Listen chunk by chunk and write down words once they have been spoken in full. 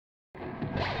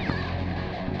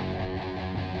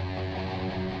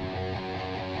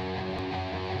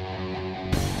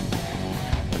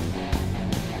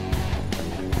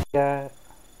Yeah.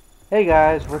 Hey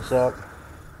guys, what's up?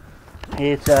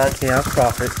 It's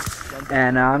ChaosxProphet,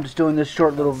 and I'm just doing this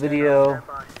short little video,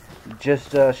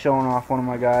 just showing off one of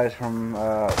my guys from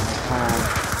my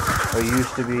clan, or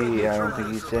used to be. I don't think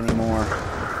he's anymore.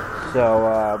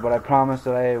 So, but I promised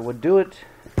that I would do it,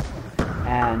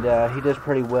 and he does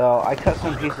pretty well. I cut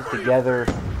some pieces together.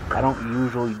 I don't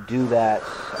usually do that.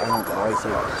 I don't like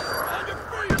it.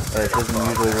 It doesn't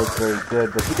usually look very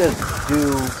good, but he does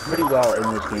do pretty well in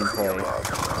this gameplay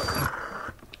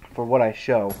for what I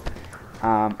show.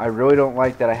 I really don't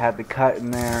like that I had the cut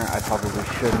in there. I probably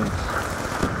shouldn't.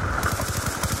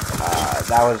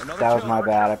 That was my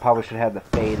bad. I probably should have had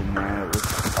the fade in there. It was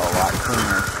a lot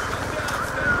cleaner.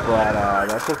 But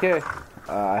that's okay.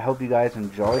 I hope you guys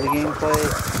enjoy the gameplay.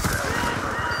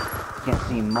 Can't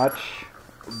see much,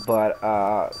 but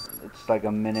it's like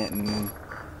a minute and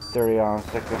 30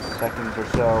 seconds or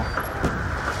so.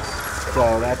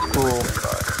 So that's cool.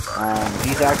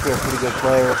 He's actually a pretty good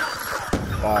player.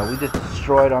 We just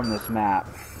destroyed on this map.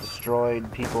 Destroyed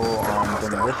people on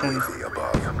Demolition.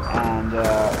 And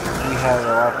we had a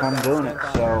lot of fun doing it.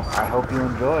 So I hope you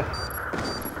enjoy.